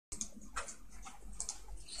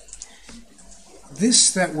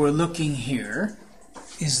this that we're looking here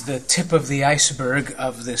is the tip of the iceberg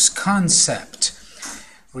of this concept.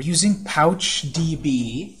 We're using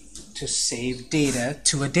PouchDB to save data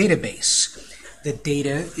to a database. The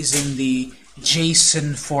data is in the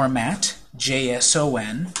JSON format,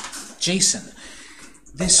 JSON, JSON.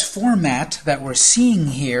 This format that we're seeing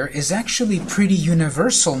here is actually pretty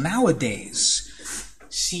universal nowadays.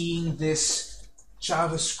 Seeing this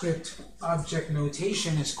JavaScript object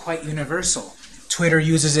notation is quite universal. Twitter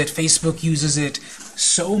uses it, Facebook uses it,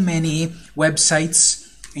 so many websites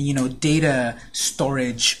and data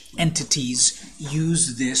storage entities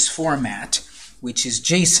use this format, which is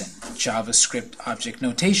JSON, JavaScript object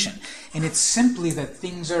notation. And it's simply that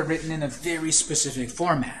things are written in a very specific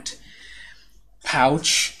format.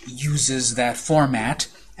 Pouch uses that format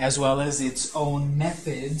as well as its own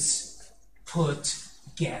methods, put,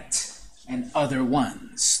 get, and other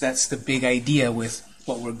ones. That's the big idea with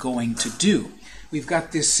what we're going to do. We've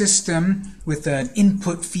got this system with an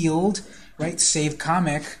input field, right? Save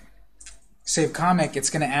comic. Save comic, it's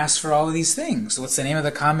going to ask for all of these things. What's the name of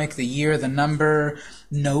the comic, the year, the number,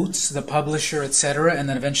 notes, the publisher, etc., and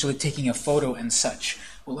then eventually taking a photo and such.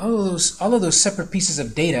 Well, all of those separate pieces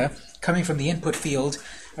of data coming from the input field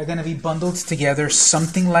are going to be bundled together,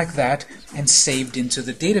 something like that, and saved into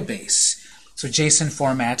the database. So JSON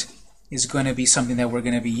format is going to be something that we're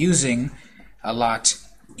going to be using a lot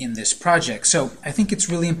in this project. So I think it's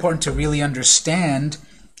really important to really understand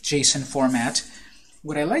JSON format.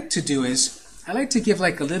 What I like to do is I like to give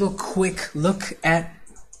like a little quick look at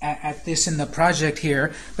this in the project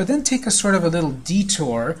here, but then take a sort of a little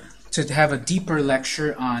detour to have a deeper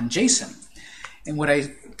lecture on JSON. And what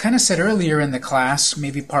I kind of said earlier in the class,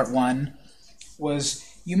 maybe part 1, was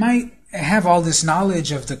you might have all this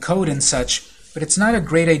knowledge of the code and such, but it's not a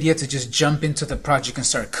great idea to just jump into the project and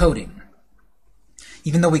start coding.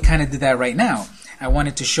 Even though we kind of did that right now. I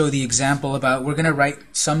wanted to show the example about we're going to write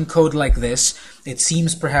some code like this. It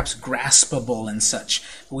seems perhaps graspable and such,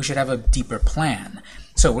 but we should have a deeper plan.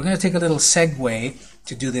 So we're going to take a little segue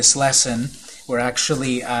to do this lesson. We're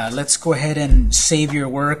actually, let's go ahead and save your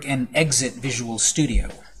work and exit Visual Studio.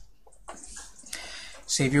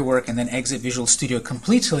 Save your work and then exit Visual Studio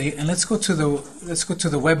completely, and let's go to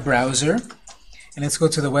the web browser, and let's go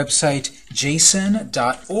to the website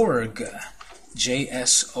json.org.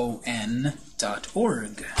 JSON.org.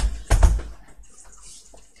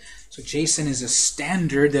 So JSON is a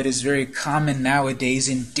standard that is very common nowadays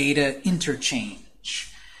in data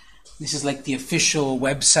interchange. This is like the official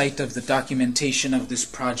website of the documentation of this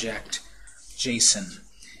project, JSON.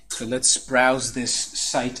 So let's browse this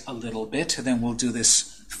site a little bit, and then we'll do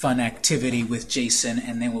this fun activity with JSON,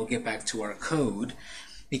 and then we'll get back to our code.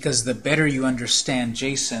 Because the better you understand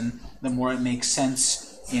JSON, the more it makes sense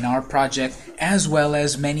in our project, as well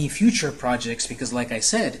as many future projects, because like I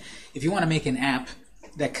said, if you want to make an app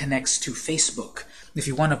that connects to Facebook, if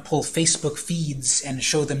you want to pull Facebook feeds and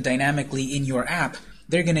show them dynamically in your app,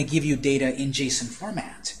 they're going to give you data in JSON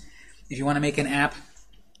format. If you want to make an app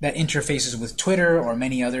that interfaces with Twitter or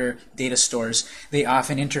many other data stores, they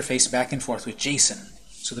often interface back and forth with JSON.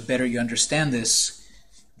 So the better you understand this,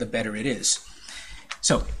 the better it is.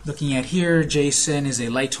 So, looking at here, JSON is a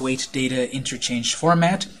lightweight data interchange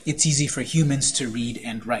format. It's easy for humans to read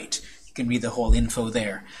and write. You can read the whole info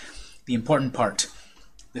there. The important part,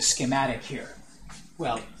 the schematic here.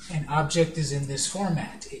 Well, an object is in this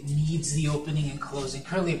format. It needs the opening and closing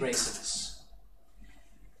curly braces.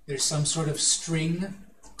 There's some sort of string,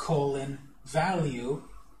 colon, value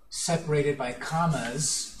separated by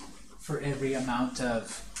commas for every amount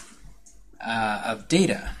of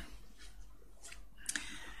data.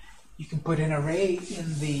 You can put an array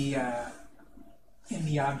in the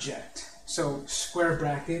object. So square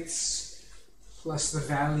brackets plus the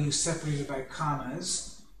value separated by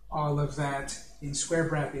commas, all of that in square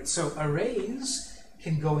brackets. So arrays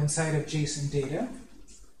can go inside of JSON data.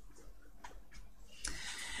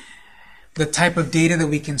 The type of data that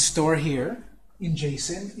we can store here in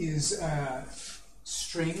JSON is a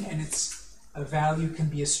string, and a value can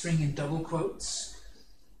be a string in double quotes,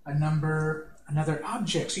 a number, another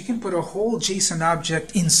object. So you can put a whole JSON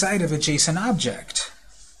object inside of a JSON object.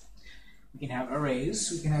 We can have arrays.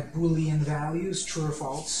 We can have Boolean values, true or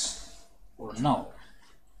false, or null.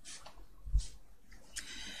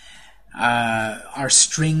 Our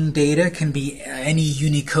string data can be any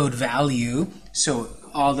Unicode value. So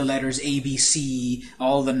all the letters A, B, C,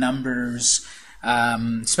 all the numbers,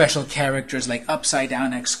 special characters like upside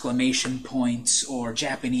down exclamation points, or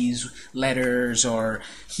Japanese letters, or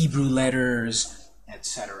Hebrew letters,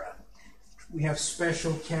 etc. We have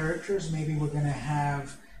special characters. Maybe we're going to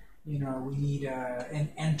have you know, we need an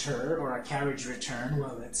enter or a carriage return.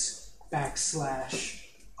 Well, it's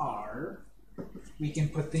 \r. We can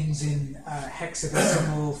put things in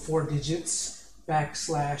hexadecimal 4 digits,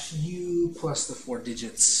 \u plus the 4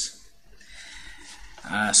 digits.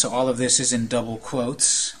 So all of this is in double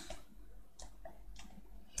quotes.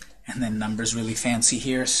 And then numbers really fancy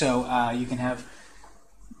here. So you can have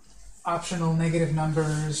optional negative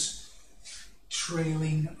numbers,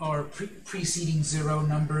 trailing or preceding 0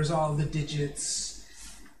 numbers, all the digits,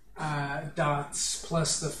 dots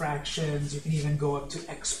plus the fractions. You can even go up to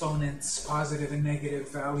exponents, positive and negative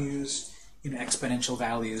values, you know, exponential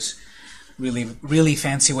values. Really, really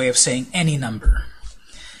fancy way of saying any number.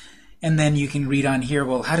 And then you can read on here,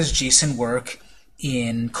 well, how does JSON work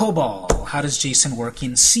in COBOL? How does JSON work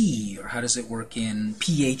in C? Or how does it work in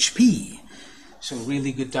PHP? So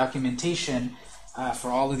really good documentation for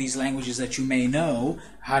all of these languages that you may know.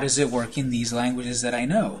 How does it work in these languages that I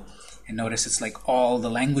know? And notice it's like all the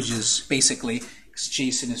languages, basically, because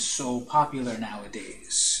JSON is so popular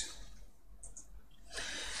nowadays.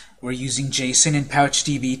 We're using JSON and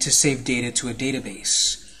PouchDB to save data to a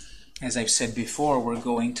database. As I've said before, we're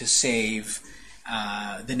going to save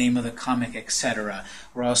the name of the comic, etc.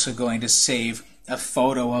 We're also going to save a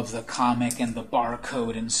photo of the comic and the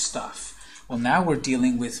barcode and stuff. Well, now we're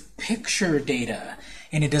dealing with picture data,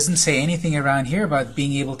 and it doesn't say anything around here about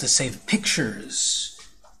being able to save pictures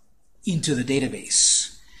into the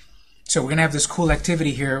database. So we're going to have this cool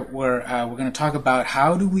activity here where we're going to talk about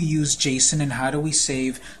how do we use JSON and how do we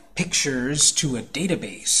save pictures to a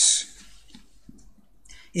database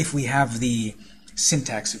if we have the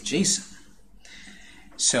syntax of JSON.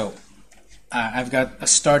 So I've got a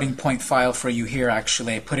starting point file for you here,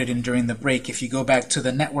 actually. I put it in during the break. If you go back to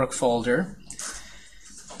the network folder,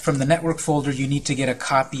 from the network folder you need to get a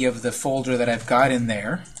copy of the folder that I've got in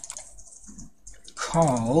there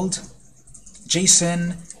called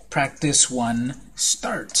JSON Practice 1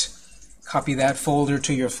 Start. Copy that folder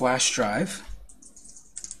to your flash drive.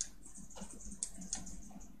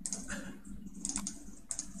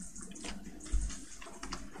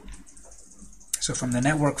 So from the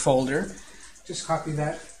network folder, just copy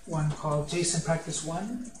that one called JSON Practice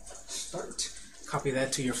 1 Start. Copy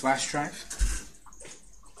that to your flash drive.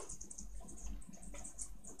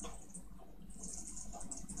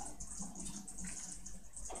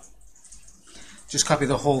 Just copy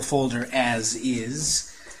the whole folder as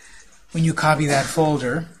is. When you copy that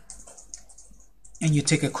folder and you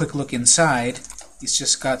take a quick look inside, it's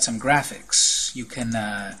just got some graphics. You can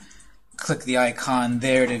click the icon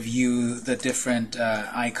there to view the different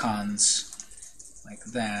icons, like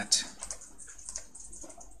that.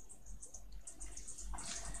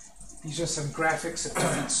 These are some graphics of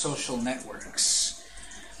different social networks.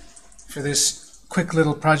 For this quick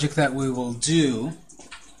little project that we will do,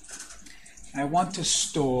 I want to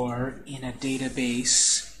store in a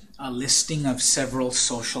database a listing of several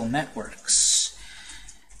social networks.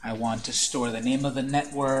 I want to store the name of the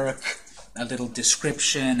network, a little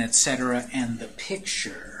description, etc., and the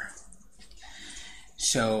picture.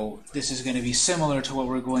 So this is going to be similar to what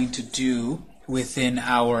we're going to do within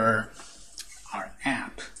our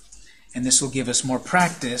app. And this will give us more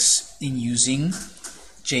practice in using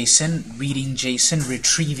JSON, reading JSON,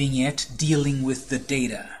 retrieving it, dealing with the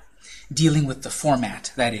data, dealing with the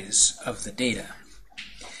format, that is, of the data.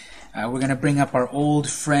 We're going to bring up our old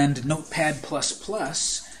friend Notepad++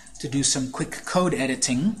 to do some quick code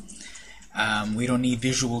editing. We don't need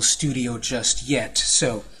Visual Studio just yet.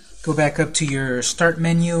 So go back up to your Start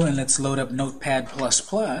menu and let's load up Notepad++.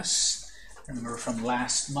 Remember from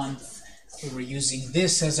last month we were using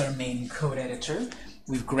this as our main code editor.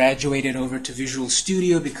 We've graduated over to Visual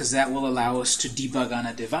Studio because that will allow us to debug on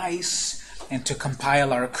a device and to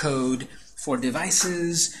compile our code for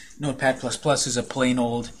devices. Notepad++ is a plain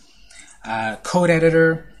old code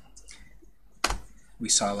editor we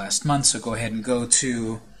saw last month, so go ahead and go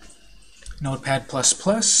to Notepad++,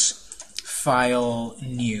 File,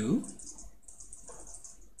 New,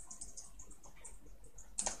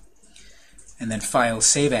 and then File,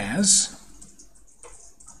 Save As.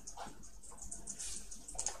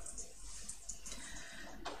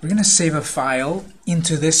 We're going to save a file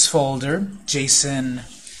into this folder, JSON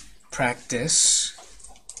Practice.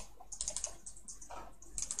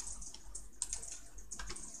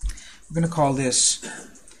 We're going to call this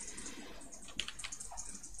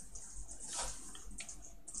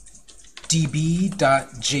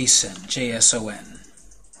db.json, JSON.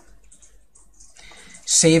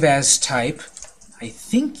 Save as type. I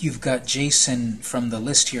think you've got JSON from the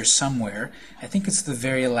list here somewhere. I think it's the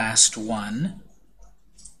very last one.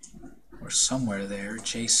 Or somewhere there.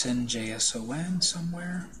 JSON, JSON,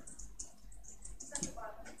 somewhere.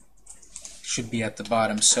 should be at the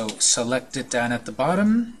bottom. So select it down at the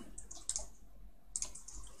bottom,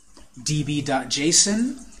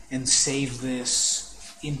 db.json, and save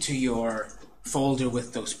this into your folder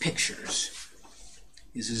with those pictures.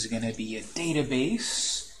 This is going to be a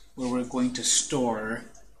database where we're going to store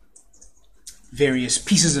various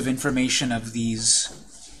pieces of information of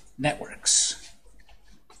these networks.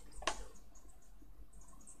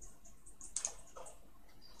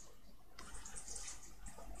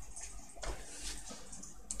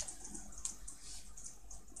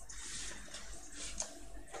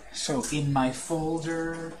 So in my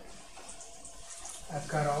folder, I've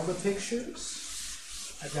got all the pictures.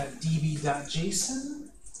 I've got db.json,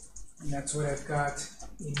 and that's what I've got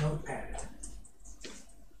in Notepad.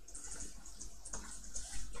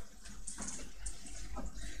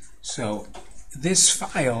 So this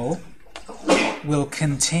file will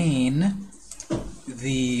contain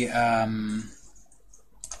the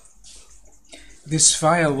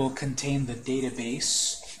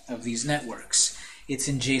database of these networks. It's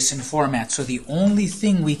in JSON format, so the only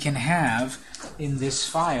thing we can have in this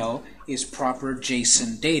file is proper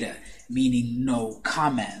JSON data, meaning no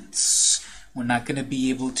comments. We're not going to be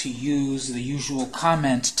able to use the usual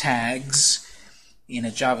comment tags in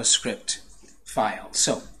a JavaScript file.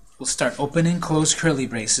 So we'll start open and close curly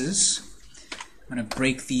braces. I'm going to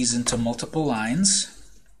break these into multiple lines.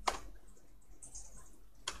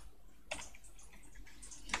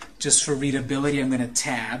 Just for readability, I'm going to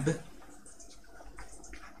tab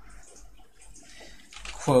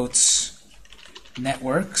quotes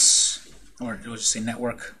networks, or we'll just say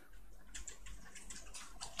network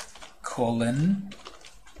colon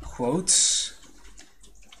quotes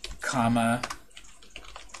comma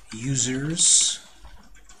users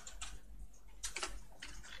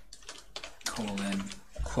colon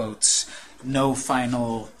quotes, no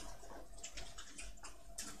final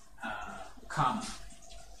comma.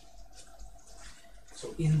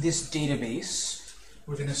 So in this database,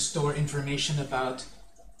 we're going to store information about,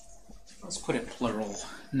 let's put it plural,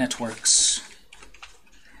 networks.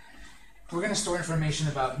 We're going to store information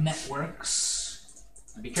about networks.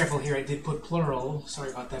 Be careful here, I did put plural. Sorry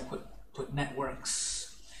about that, put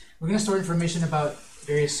networks. We're going to store information about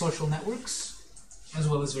various social networks as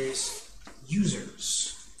well as various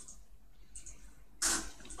users.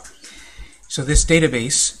 So this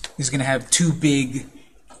database is going to have two big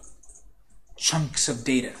chunks of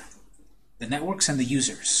data, the networks and the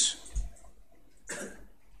users.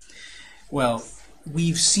 Well,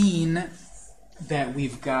 we've seen that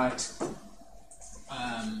we've got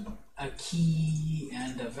a key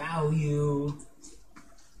and a value.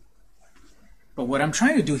 But what I'm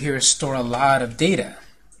trying to do here is store a lot of data.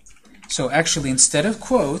 So actually, instead of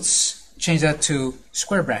quotes, change that to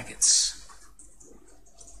square brackets.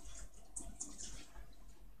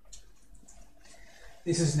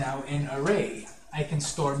 This is now an array. I can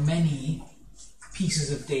store many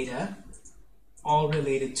pieces of data, all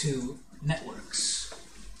related to networks.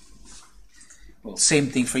 Well, same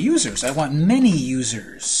thing for users. I want many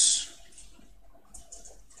users.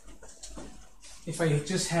 If I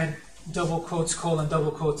just had double quotes, colon, double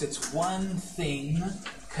quotes, it's one thing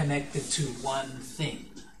connected to one thing.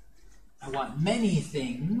 I want many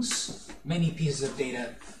things, many pieces of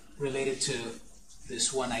data related to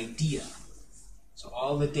this one idea. So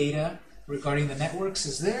all the data regarding the networks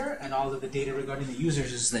is there, and all of the data regarding the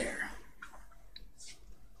users is there.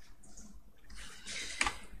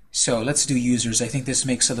 So let's do users. I think this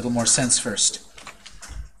makes a little more sense first.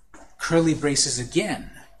 Curly braces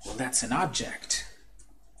again. Well, that's an object.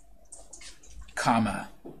 Comma,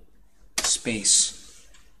 space,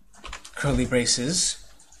 curly braces,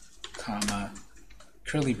 comma,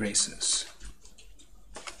 curly braces.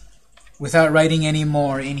 Without writing any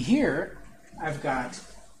more in here, I've got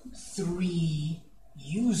 3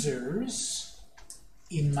 users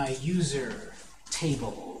in my user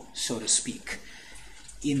table, so to speak.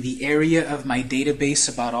 In the area of my database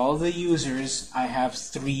about all the users, I have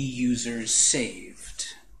 3 users saved.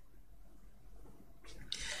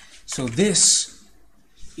 So this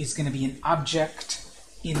is going to be an object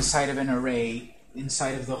inside of an array,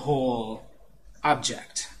 inside of the whole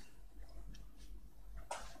object.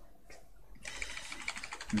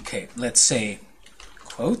 Okay, let's say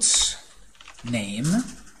quotes, name,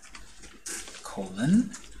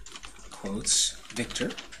 colon, quotes,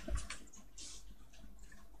 Victor.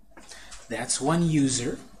 That's one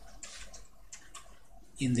user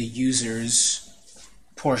in the users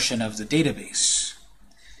portion of the database.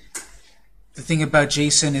 The thing about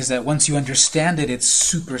JSON is that once you understand it, it's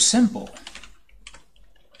super simple.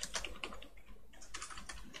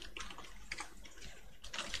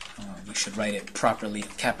 We should write it properly,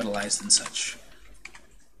 capitalized and such.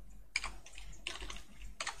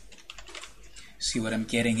 See what I'm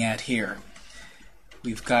getting at here?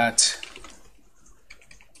 We've got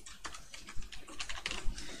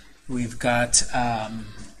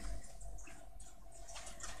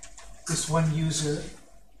this one user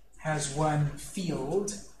has one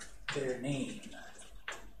field, their name,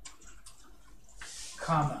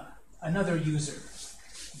 comma, another user,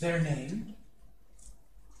 their name,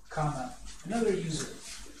 comma, another user,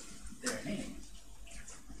 their name.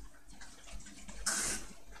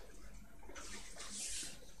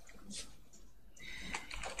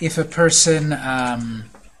 If a person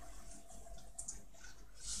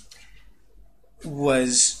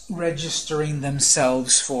was registering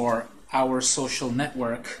themselves for our social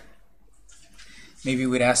network, maybe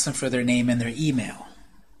we'd ask them for their name and their email.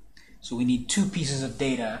 So we need two pieces of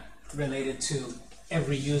data related to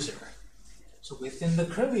every user. So within the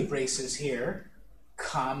curly braces here,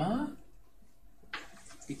 comma,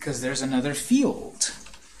 because there's another field,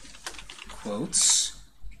 quotes,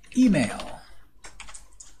 email,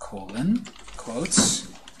 colon, quotes,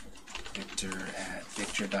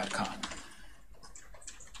 victor@victor.com.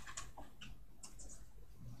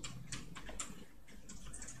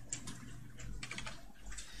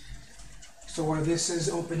 So where this is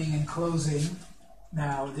opening and closing,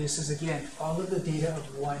 now this is, again, all of the data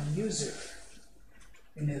of one user.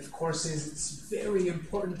 And of course, it's very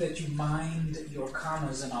important that you mind your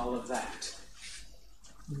commas and all of that.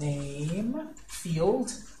 Name,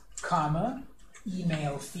 field, comma,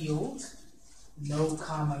 email field, no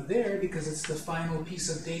comma there because it's the final piece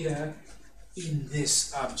of data in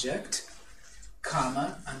this object,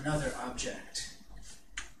 comma, another object.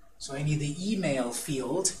 So I need the email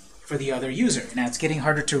field for the other user. Now it's getting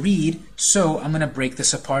harder to read, so I'm going to break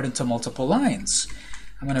this apart into multiple lines.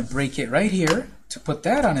 I'm going to break it right here to put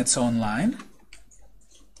that on its own line.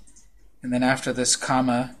 And then after this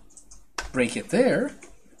comma, break it there.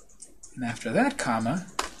 And after that comma,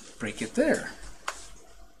 break it there.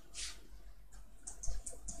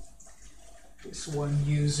 This one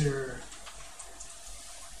user,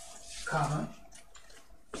 comma,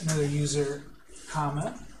 another user,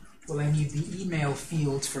 comma. Well, I need the email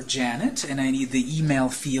field for Janet, and I need the email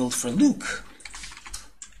field for Luke.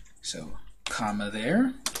 So, comma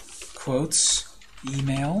there, quotes,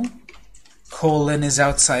 email, colon is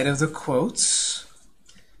outside of the quotes,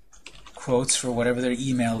 quotes for whatever their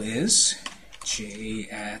email is,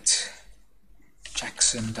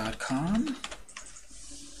 j@jackson.com.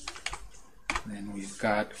 Then we've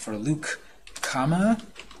got for Luke, comma,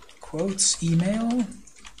 quotes, email,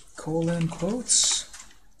 colon, quotes,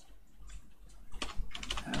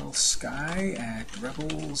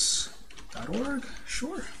 lsky@rebels.org.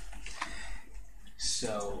 Sure.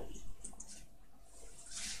 So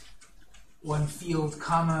one field,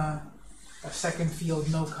 comma, a second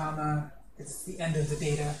field, no comma, it's the end of the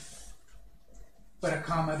data, but a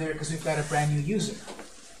comma there because we've got a brand new user.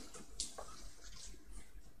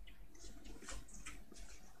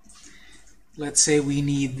 Let's say we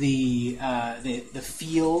need the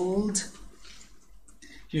field.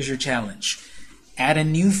 Here's your challenge. Add a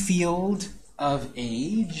new field of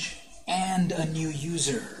age and a new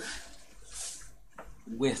user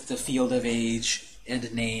with the field of age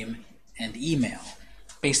and name and email.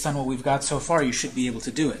 Based on what we've got so far, you should be able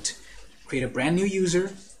to do it. Create a brand new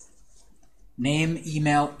user, name,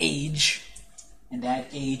 email, age, and add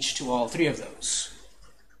age to all three of those.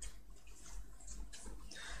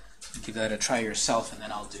 Give that a try yourself, and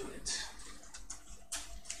then I'll do it.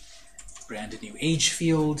 Brand new age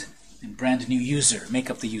field and brand new user. Make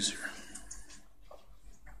up the user.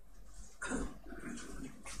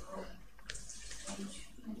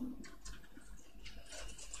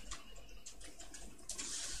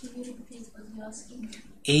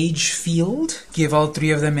 Age field. Give all three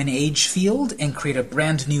of them an age field and create a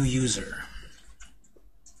brand new user.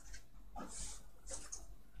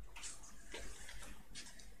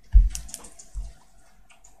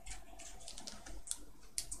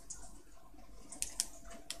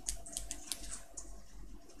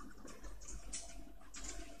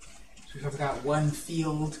 I've got one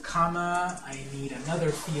field, comma, I need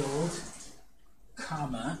another field,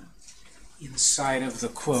 comma, inside of the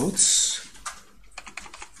quotes,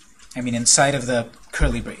 inside of the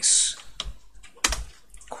curly brace,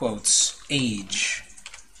 quotes, age,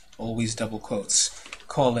 always double quotes,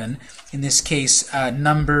 colon. In this case,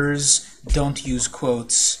 numbers, don't use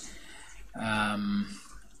quotes,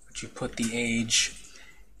 but you put the age,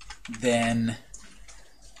 then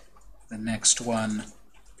the next one,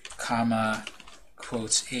 comma,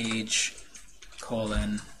 quotes, age,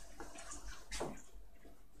 colon,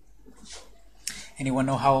 Anyone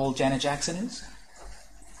know how old Janet Jackson is?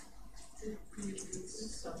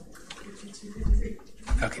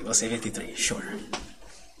 Okay, we'll say 53, sure.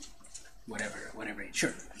 Whatever age,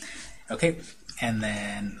 sure. Okay, and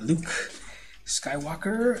then Luke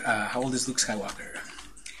Skywalker. How old is Luke Skywalker?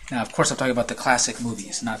 Now, of course, I'm talking about the classic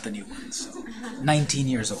movies, not the new ones. So, 19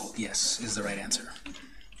 years old, yes, is the right answer.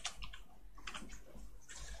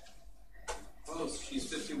 Close. She's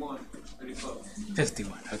 51. Pretty close.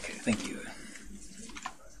 51. Okay, thank you.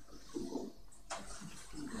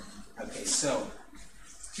 Okay, so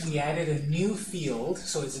we added a new field,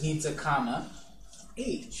 so it needs a comma.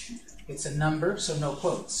 Age. It's a number, so no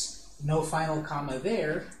quotes. No final comma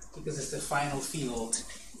there, because it's the final field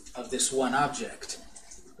of this one object.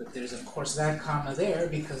 But there's, of course, that comma there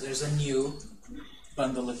because there's a new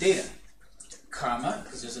bundle of data. Comma,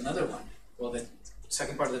 because there's another one. Well, the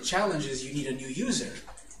second part of the challenge is you need a new user.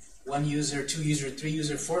 One user, two user, three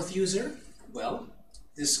user, fourth user. Well,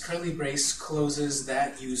 this curly brace closes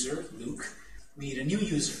that user, Luke. We need a new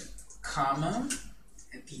user. Comma,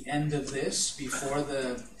 at the end of this, before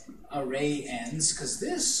the array ends, because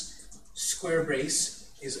this square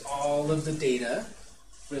brace is all of the data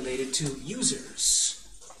related to users.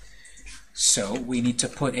 So we need to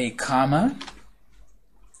put a comma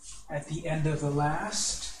at the end of the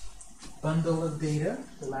last bundle of data,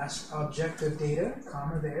 the last object of data,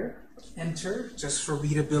 comma there. Enter, just for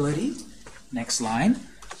readability. Next line.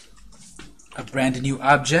 A brand new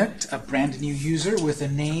object, a brand new user with a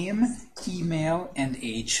name, email, and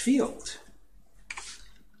age field.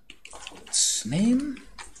 Quotes name,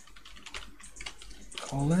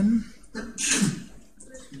 colon,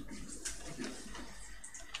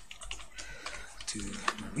 to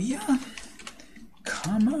Maria,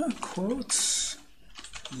 comma, quotes,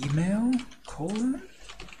 email, colon,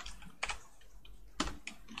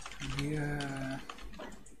 Maria,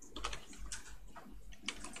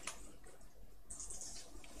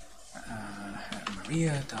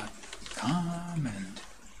 Maria.com and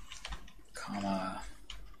comma,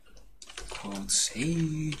 quotes,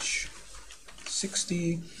 age,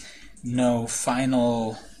 60, no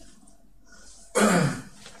final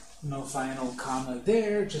no final comma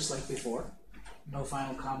there, just like before. No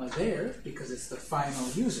final comma there, because it's the final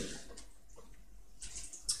user.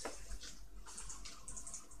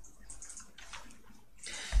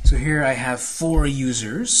 So here I have 4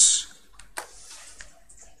 users,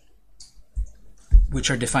 which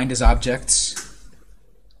are defined as objects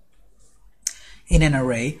in an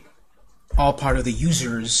array, all part of the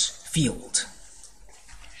user's field.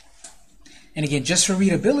 And again, just for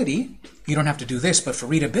readability, you don't have to do this, but for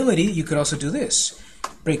readability, you could also do this.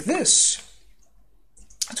 Break this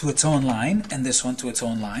to its own line, and this one to its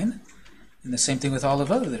own line. And the same thing with all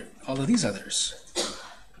of these others.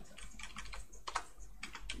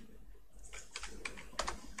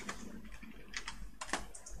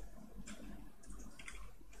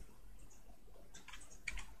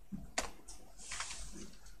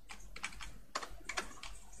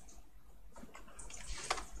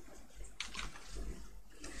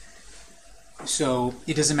 So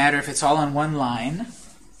it doesn't matter if it's all on one line.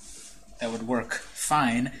 That would work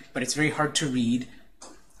fine, but it's very hard to read,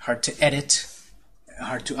 hard to edit,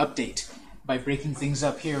 hard to update. By breaking things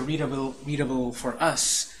up here, readable for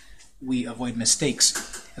us, we avoid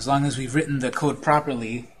mistakes. As long as we've written the code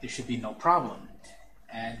properly, there should be no problem.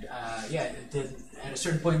 And yeah, at a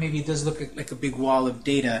certain point, maybe it does look like a big wall of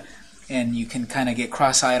data, and you can kind of get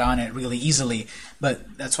cross-eyed on it really easily.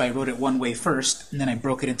 But that's why I wrote it one way first, and then I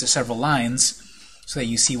broke it into several lines, so that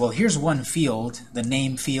you see, well, here's one field, the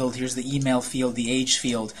name field, here's the email field, the age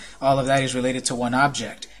field. All of that is related to one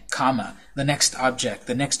object, comma, the next object,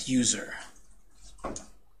 the next user,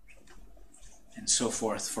 and so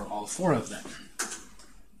forth for all 4 of them.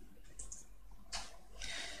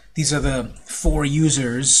 These are the 4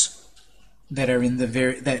 users that are in the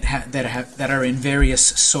that are in various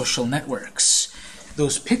social networks.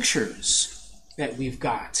 Those pictures that we've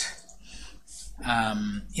got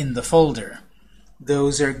in the folder,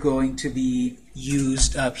 those are going to be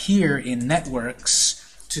used up here in networks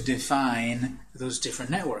to define those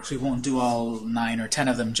different networks. We won't do all 9 or 10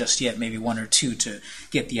 of them just yet, maybe 1 or 2 to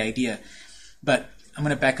get the idea. But I'm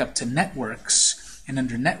going to back up to networks, and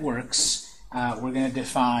under networks, we're going to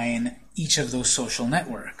define each of those social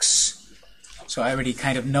networks. So I already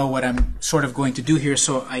kind of know what I'm sort of going to do here,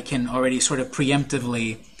 so I can already sort of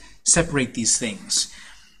preemptively separate these things.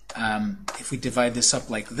 If we divide this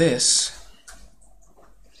up like this,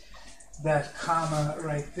 that comma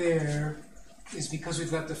right there is because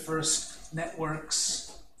we've got the first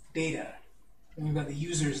network's data, and we've got the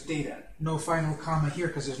user's data. No final comma here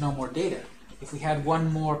because there's no more data. If we had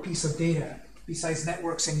one more piece of data besides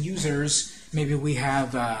networks and users, maybe we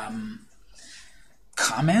have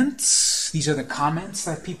comments. These are the comments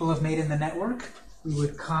that people have made in the network. We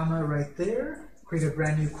would comma right there, create a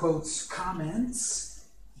brand new quotes comments,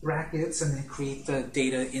 brackets, and then create the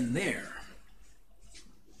data in there.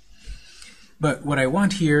 But what I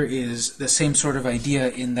want here is the same sort of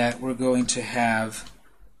idea in that we're going to have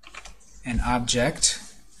an object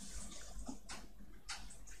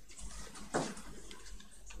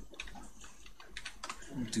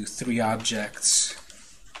we'll do 3 objects.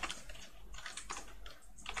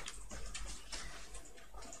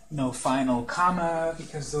 No final comma,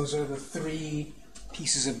 because those are the 3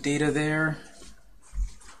 pieces of data there.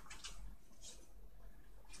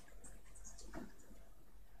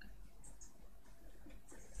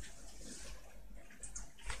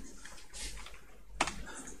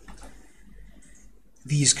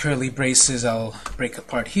 These curly braces I'll break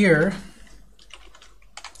apart here.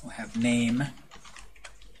 We'll have name,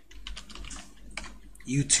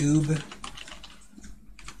 YouTube,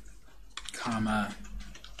 comma,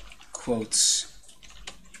 quotes,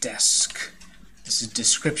 desk. This is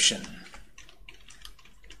description.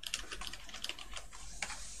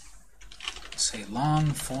 Say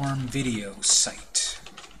long-form video site.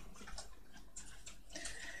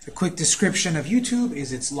 A quick description of YouTube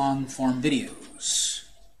is its long-form videos.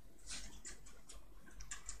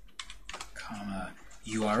 Comma,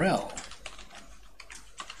 URL.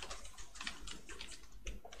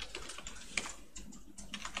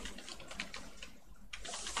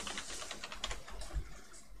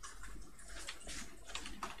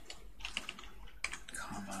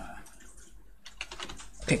 Comma,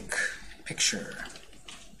 picture.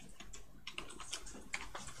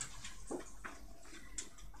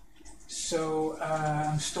 So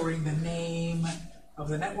I'm storing the name of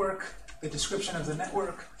the network, the description of the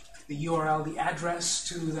network, the URL, the address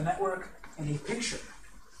to the network, and a picture.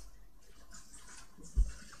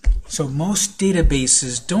 So most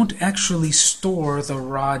databases don't actually store the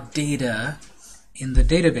raw data in the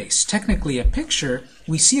database. Technically a picture,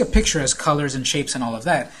 we see a picture as colors and shapes and all of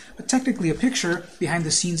that, but technically a picture behind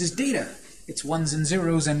the scenes is data. It's ones and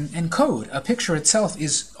zeros and code. A picture itself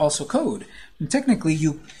is also code. And technically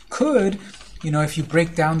you could, if you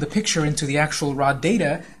break down the picture into the actual raw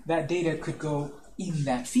data, that data could go in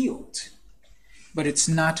that field. But it's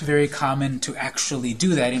not very common to actually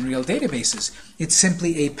do that in real databases. It's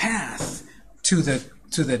simply a path to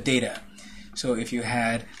the data. So if you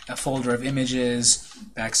had a folder of images,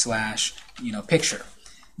 / picture.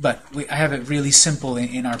 But I have it really simple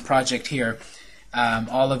in our project here.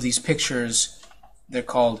 All of these pictures, they're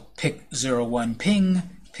called pic01 ping,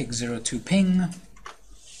 pic02 ping.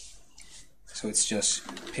 So it's just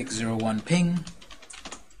pic01 ping.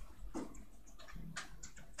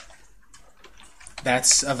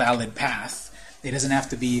 That's a valid path. It doesn't have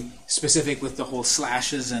to be specific with the whole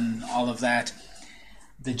slashes and all of that.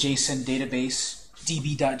 The JSON database,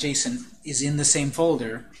 db.json, is in the same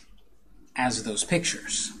folder as those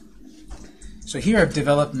pictures. So here I've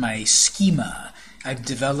developed my schema. I've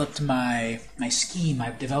developed my scheme.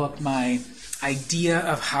 I've developed my idea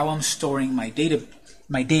of how I'm storing my data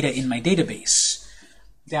in my database.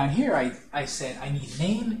 Down here I said I need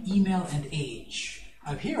name, email, and age.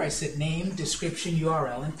 Up here I said name, description,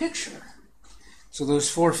 URL, and picture. So those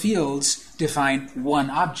 4 fields define one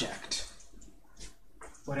object.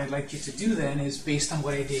 What I'd like you to do then is, based on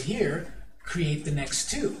what I did here, create the next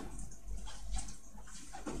 2.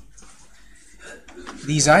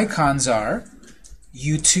 These icons are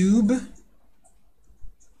YouTube,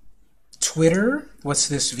 Twitter. What's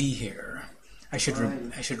this V here? I should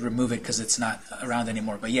remove it because it's not around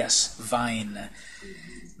anymore. But yes, Vine.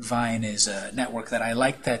 Vine is a network that I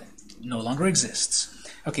like that no longer exists.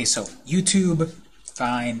 Okay, so YouTube,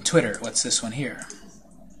 Vine, Twitter. What's this one here?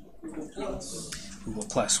 Google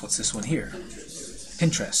Plus. What's this one here?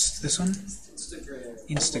 Pinterest. This one?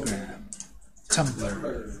 Instagram.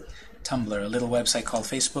 Tumblr, a little website called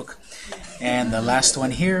Facebook. And the last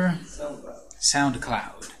one here,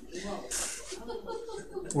 SoundCloud.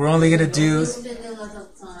 We're only going to do...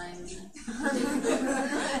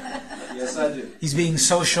 Yes, I do. He's being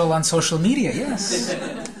social on social media, yes.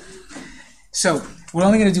 So we're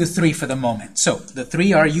only going to do 3 for the moment. So the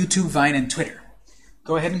 3 are YouTube, Vine, and Twitter.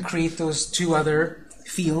 Go ahead and create those 2 other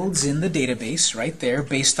fields in the database right there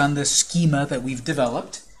based on the schema that we've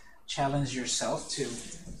developed. Challenge yourself to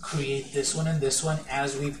create this one and this one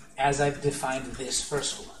as I've defined this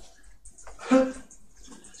first one.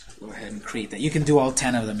 So go ahead and create that. You can do all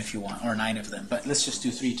 10 of them if you want, or 9 of them, but let's just do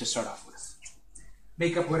 3 to start off with.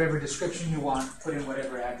 Make up whatever description you want, put in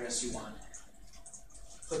whatever address you want.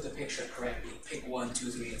 put the picture correctly, pick 1, 2,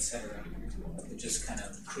 3, etc. It just kind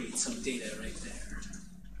of creates some data right there.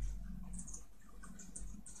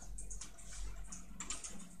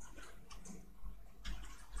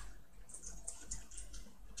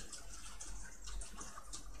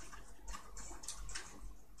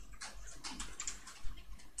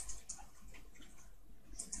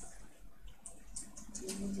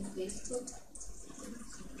 Facebook?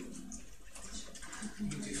 You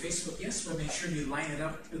do Facebook, yes, but make sure you line it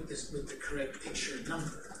up with this with the correct picture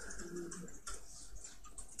number.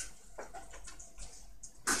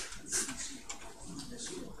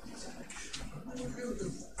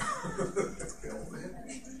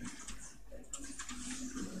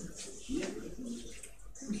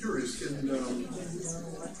 I'm curious,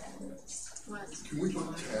 can we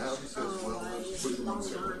put tabs as well as put them on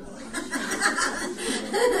separate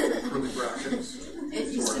curly brackets? It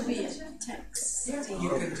used to be a text. You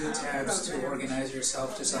can do tabs to organize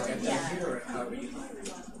yourself just like I've done here, or however you like.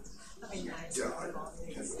 Yeah, I can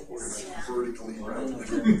organize vertically rather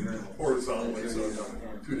than horizontally, so I've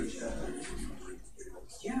done 2 different.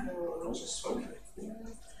 Yeah, just Okay.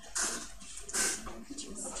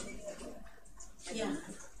 Yeah.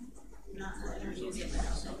 Not I don't use it now.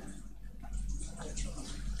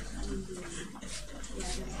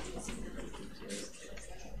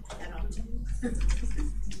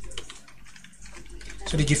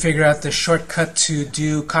 So did you figure out the shortcut to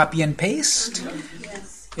do copy and paste?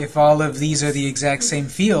 Yes. If all of these are the exact same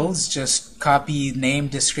fields, just copy name,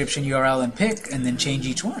 description, URL, and pick, and then change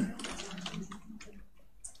each one.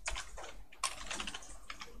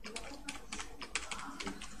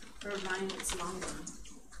 For mine, it's long gone.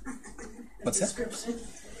 What's that? Description,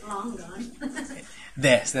 long gone.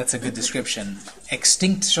 That's a good description.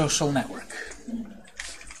 Extinct social network.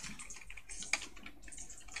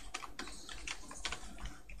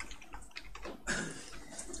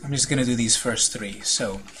 I'm just going to do these first 3.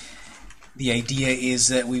 So the idea is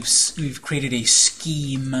that we've created a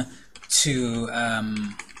scheme to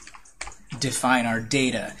define our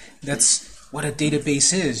data. That's what a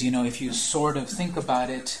database is. You know, if you sort of think about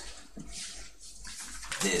it,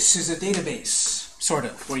 this is a database, sort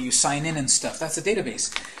of, where you sign in and stuff. That's a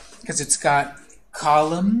database because it's got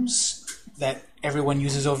columns that everyone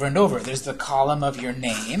uses over and over. There's the column of your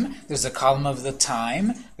name, there's the column of the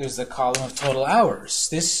time, there's the column of total hours.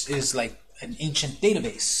 This is like an ancient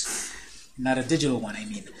database, not a digital one, I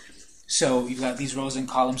mean. So you've got these rows and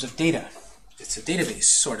columns of data. It's a database,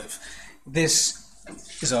 sort of. This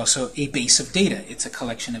is also a base of data. It's a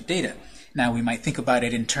collection of data. Now we might think about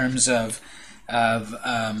it in terms of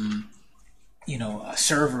you know, a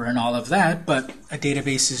server and all of that, but a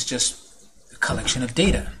database is just a collection of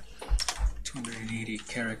data. 280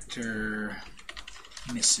 character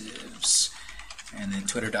missives, and then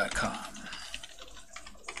twitter.com.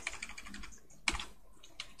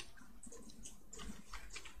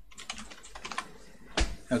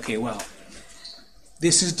 Okay, well,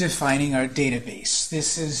 this is defining our database.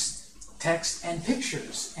 This is text and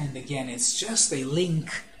pictures, and again, it's just a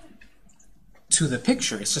link to the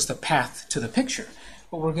picture. It's just a path to the picture.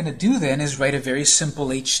 What we're going to do then is write a very simple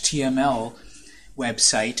HTML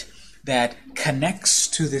website that connects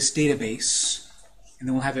to this database, and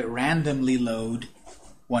then we'll have it randomly load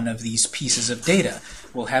one of these pieces of data.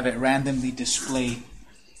 We'll have it randomly display,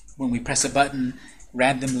 when we press a button,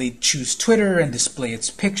 randomly choose Twitter and display its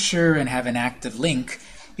picture and have an active link.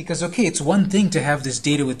 Because, okay, it's one thing to have this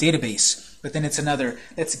data with database, but then it's another,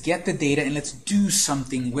 let's get the data and let's do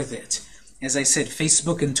something with it. As I said,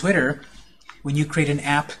 Facebook and Twitter, when you create an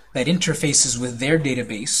app that interfaces with their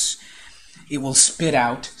database, it will spit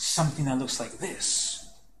out something that looks like this.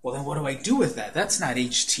 Well, then what do I do with that? That's not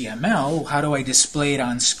HTML. How do I display it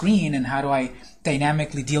on screen, and how do I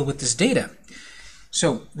dynamically deal with this data?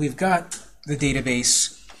 So we've got the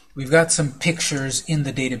database. We've got some pictures in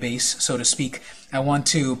the database, so to speak. I want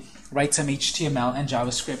to write some HTML and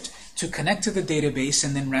JavaScript to connect to the database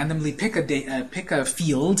and then randomly pick a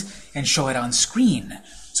field and show it on screen.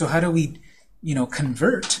 So how do we, you know,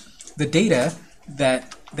 convert the data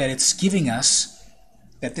that it's giving us,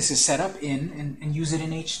 that this is set up in, and use it in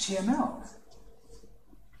HTML?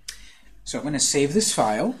 So I'm going to save this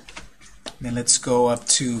file. Then let's go up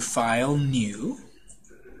to File, New.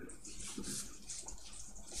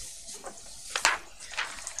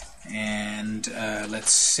 And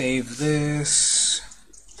let's save this.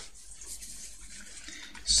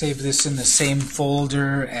 Save this in the same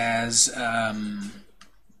folder as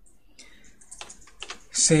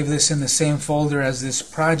this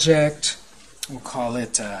project. We'll call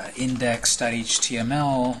it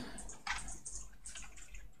index.html.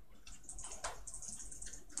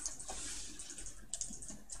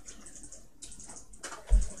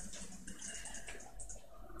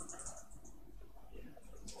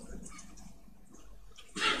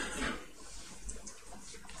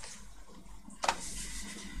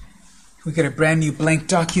 We get a brand new blank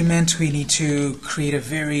document. We need to create a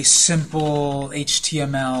very simple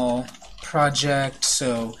HTML project.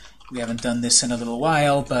 So we haven't done this in a little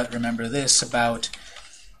while, but remember this about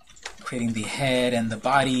creating the head and the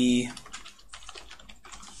body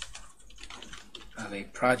of a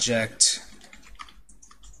project.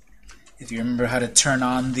 If you remember how to turn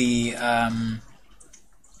on the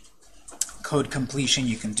code completion,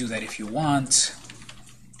 you can do that if you want.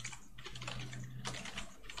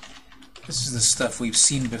 This is the stuff we've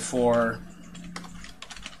seen before.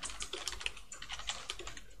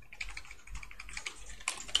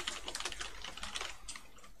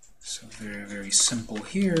 So very, very simple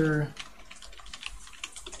here.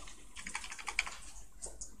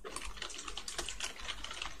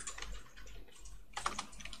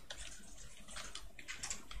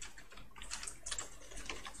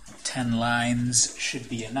 Ten lines should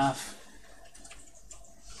be enough.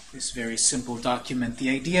 This very simple document. The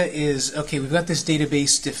idea is, okay, we've got this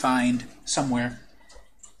database defined somewhere.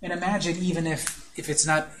 And imagine even if it's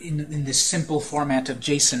not in this simple format of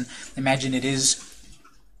JSON, imagine it is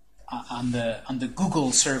on the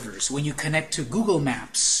Google servers. When you connect to Google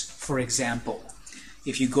Maps, for example,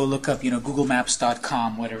 if you go look up,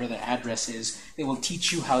 googlemaps.com, whatever the address is, it will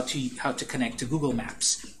teach you how to connect to Google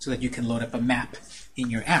Maps so that you can load up a map in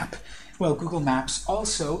your app. Well, Google Maps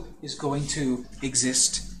also is going to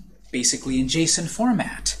exist basically in JSON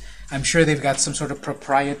format. I'm sure they've got some sort of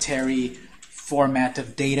proprietary format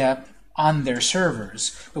of data on their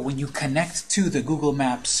servers, but when you connect to the Google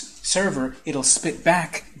Maps server, it'll spit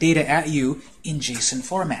back data at you in JSON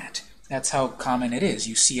format. That's how common it is.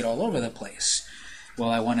 You see it all over the place. Well,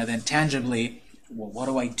 I want to then tangibly, well, what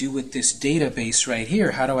do I do with this database right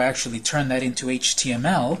here? How do I actually turn that into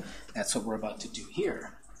HTML? That's what we're about to do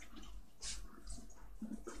here.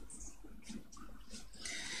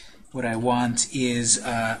 What I want is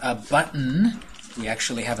a button. We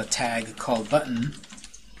actually have a tag called button.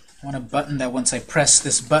 I want a button that once I press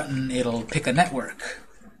this button, it'll pick a network.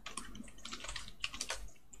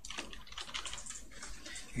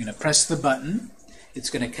 You're going to press the button. It's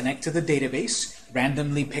going to connect to the database,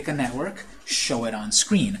 randomly pick a network, show it on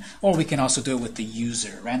screen. Or we can also do it with the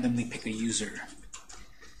user, randomly pick a user.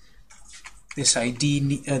 This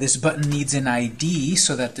button needs an ID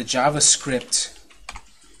so that the JavaScript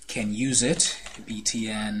can use it.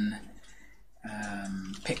 btn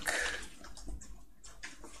pick.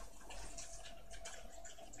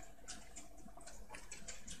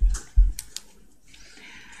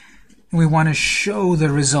 We want to show the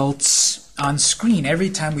results on screen. Every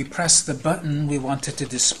time we press the button, we want it to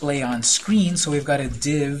display on screen, so we've got a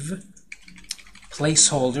div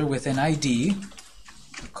placeholder with an ID.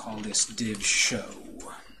 We'll call this div show.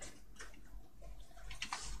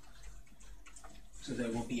 So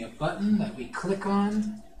there will be a button that we click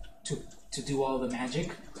on to do all the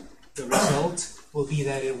magic. The result will be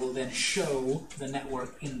that it will then show the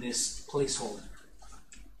network in this placeholder.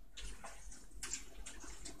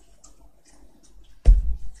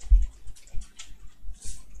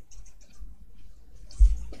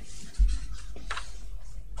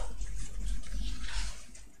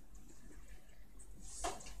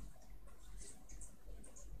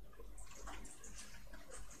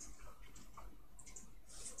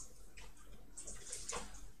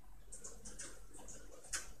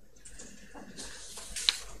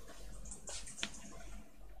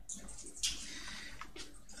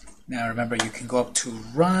 Now remember, you can go up to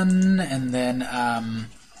run, and then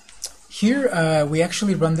here we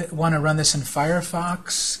actually want to run this in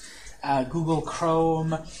Firefox. Google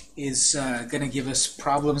Chrome is going to give us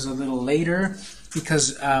problems a little later,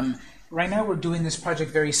 because right now we're doing this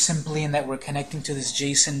project very simply in that we're connecting to this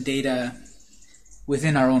JSON data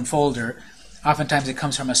within our own folder. Oftentimes it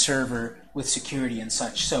comes from a server with security and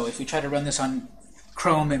such. So if we try to run this on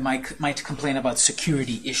Chrome, it might complain about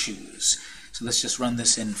security issues. So let's just run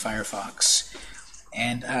this in Firefox.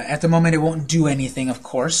 And at the moment it won't do anything, of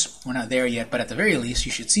course. We're not there yet, but at the very least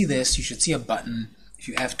you should see this. You should see a button. If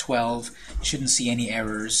you F12, you shouldn't see any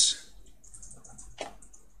errors.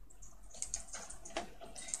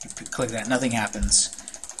 You click that, nothing happens.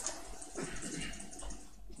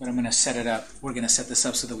 But I'm going to set it up. We're going to set this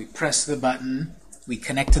up so that we press the button, we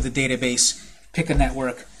connect to the database, pick a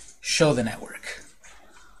network, show the network.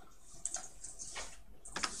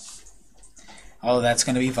 All of that's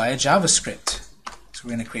going to be via JavaScript. So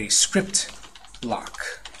we're going to create a script block.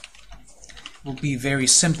 It will be very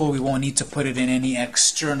simple. We won't need to put it in any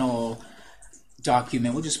external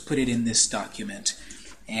document. We'll just put it in this document.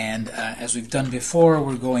 And as we've done before,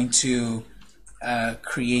 we're going to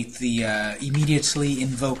create the immediately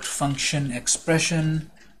invoked function expression.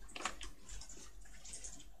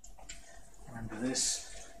 this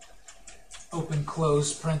open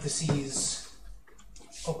close parentheses,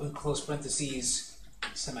 open close parentheses,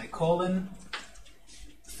 semicolon,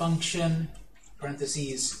 function,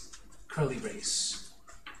 parentheses, curly brace.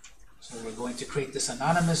 So we're going to create this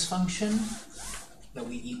anonymous function that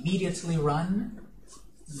we immediately run.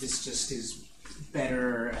 This just is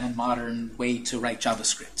better and modern way to write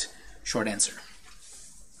JavaScript. Short answer.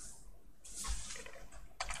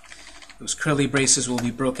 Those curly braces will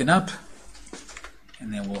be broken up,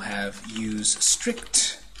 and then we'll have use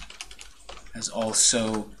strict as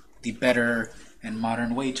also the better and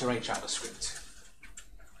modern way to write JavaScript.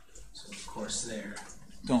 So of course there,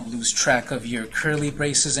 don't lose track of your curly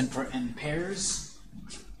braces and pairs.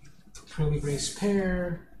 Curly brace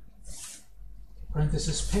pair,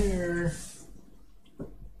 parenthesis pair,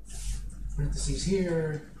 parentheses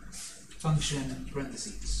here, function,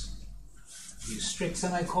 parentheses. Use strict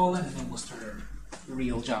semicolon, and then we'll start our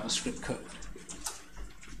real JavaScript code.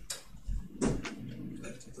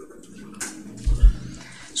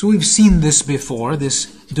 So we've seen this before, this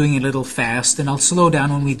doing it a little fast, and I'll slow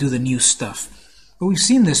down when we do the new stuff. But we've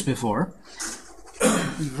seen this before.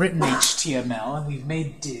 We've written HTML, and we've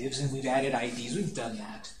made divs, and we've added IDs. We've done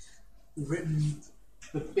that. We've written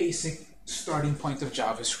the basic starting point of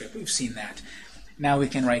JavaScript. We've seen that. Now we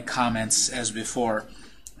can write comments as before.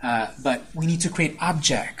 But we need to create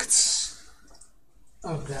objects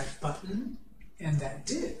of that button and that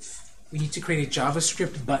div. We need to create a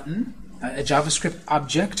JavaScript button, a JavaScript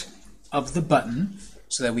object of the button,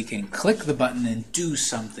 so that we can click the button and do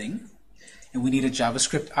something. And we need a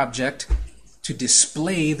JavaScript object to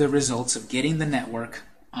display the results of getting the network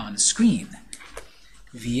on screen.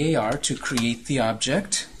 var to create the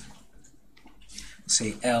object.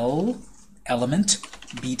 Say L element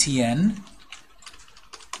btn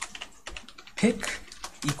pick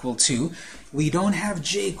equal to. We don't have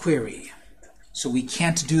jQuery, so we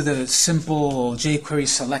can't do the simple jQuery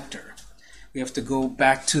selector. We have to go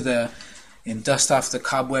back to and dust off the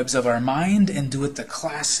cobwebs of our mind and do it the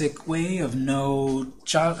classic way of no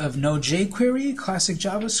jQuery, classic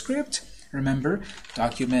JavaScript. Remember,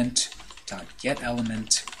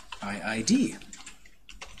 document.getElement by ID.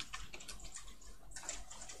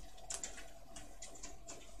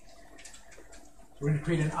 We're going to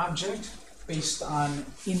create an object based on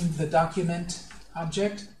in the document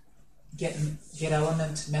object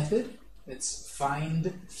getElement method. Let's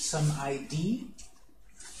find some ID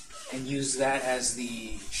and use that as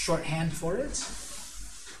the shorthand for it.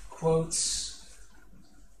 Quotes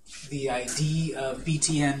the ID of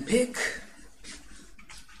btn pick.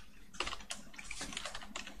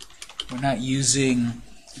 We're not using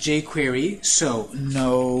jQuery, so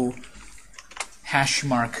no hash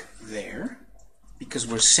mark there, because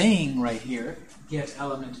we're saying right here get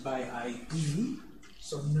element by ID,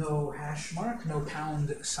 so no hash mark, no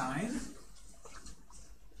pound sign.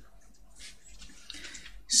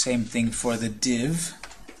 Same thing for the div,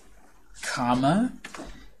 comma,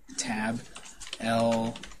 tab,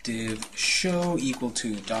 L div show equal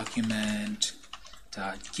to document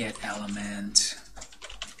dot get element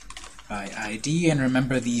by ID. And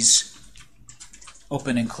remember these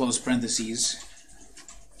open and close parentheses.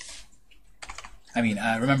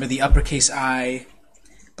 Remember the uppercase I,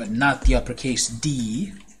 but not the uppercase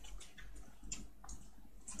D.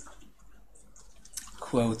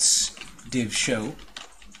 Quotes div show.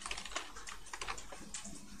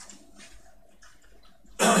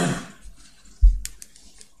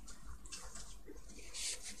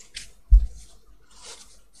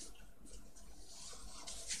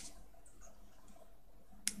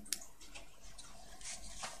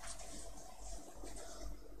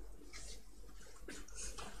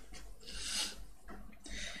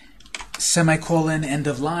 Semicolon, end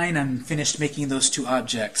of line. I'm finished making those two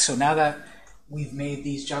objects. So now that we've made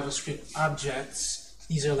these JavaScript objects,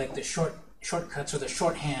 these are like the shortcuts or the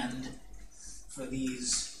shorthand for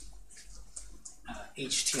these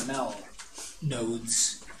HTML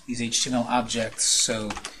nodes, these HTML objects. So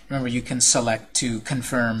remember, you can select to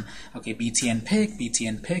confirm, okay, btn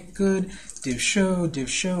pick, good. Div show,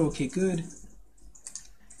 okay, good.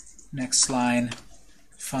 Next line,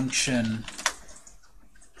 function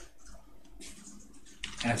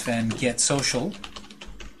fn get social.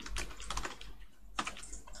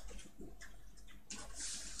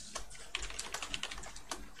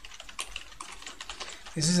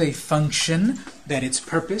 This is a function that its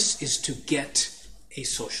purpose is to get a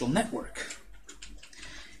social network.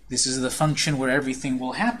 This is the function where everything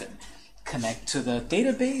will happen. Connect to the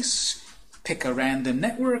database, pick a random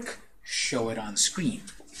network, show it on screen.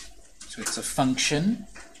 So it's a function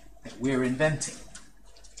that we're inventing.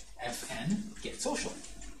 Fn get social.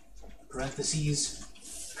 parentheses,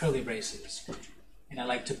 curly braces. And I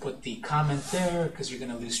like to put the comment there because you're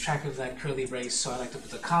going to lose track of that curly brace, so I like to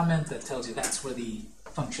put the comment that tells you that's where the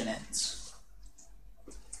function ends.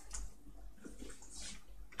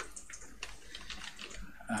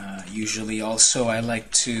 Usually also I like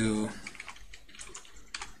to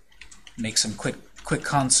make some quick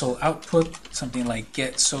console output, something like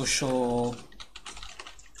get social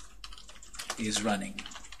is running.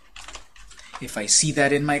 If I see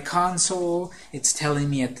that in my console, it's telling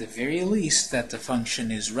me at the very least that the function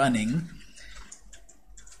is running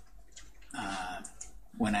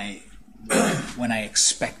when I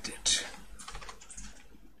expect it.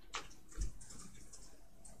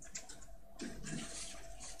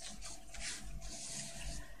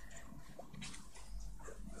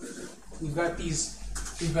 We've got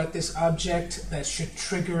this object that should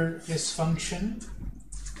trigger this function.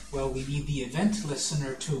 Well, we need the event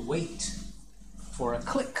listener to wait for a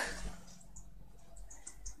click.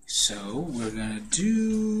 So we're going to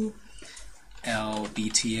do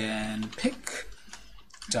lbtn pick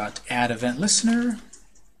dot add event listener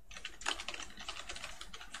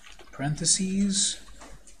parentheses.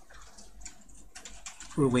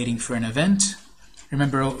 We're waiting for an event.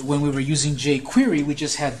 Remember, when we were using jQuery, we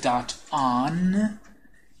just had .on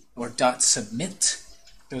or .submit.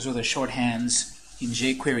 Those were the shorthands in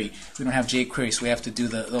jQuery. We don't have jQuery, so we have to do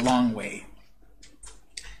the long way.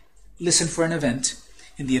 Listen for an event,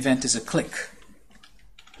 and the event is a click.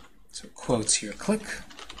 So quotes here, click,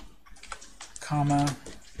 comma,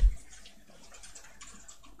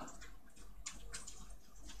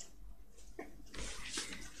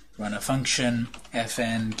 run a function,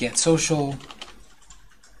 fn get social,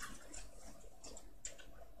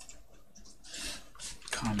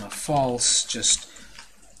 comma false. Just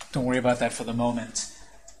don't worry about that for the moment.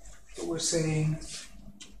 But we're saying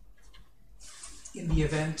in the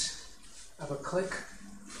event of a click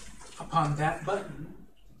upon that button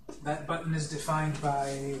is defined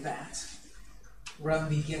by that. Run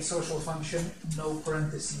the get social function, no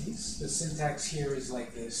parentheses. The syntax here is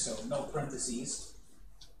like this, so no parentheses.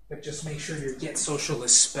 But just make sure your get social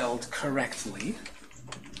is spelled correctly.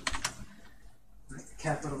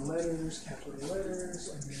 Capital letters,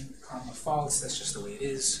 and then comma false. That's just the way it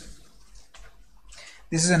is.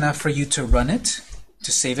 This is enough for you to run it,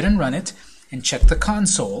 to save it and run it, and check the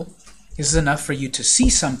console. This is enough for you to see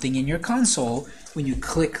something in your console when you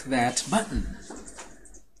click that button.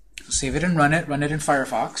 So save it and run it in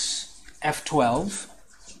Firefox, F12,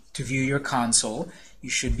 to view your console. You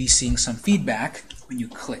should be seeing some feedback when you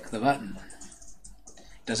click the button.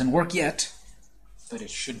 It doesn't work yet, but it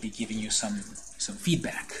should be giving you some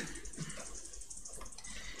feedback.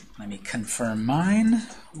 Let me confirm mine.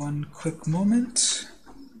 One quick moment.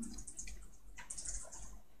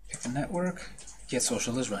 Pick a network. Get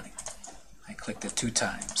social is running. I clicked it 2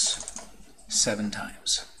 times. 7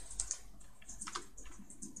 times.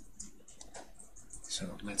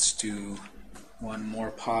 So let's do one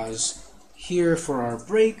more pause here for our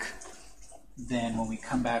break. Then when we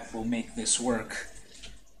come back, we'll make this work.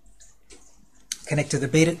 Connect to the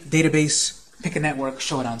database. Pick a network,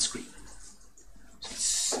 show it on screen. So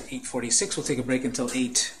it's 8:46. We'll take a break until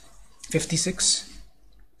 8:56.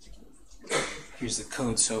 Here's the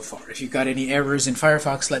code so far. If you've got any errors in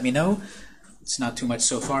Firefox, let me know. It's not too much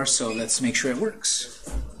so far, so let's make sure it works.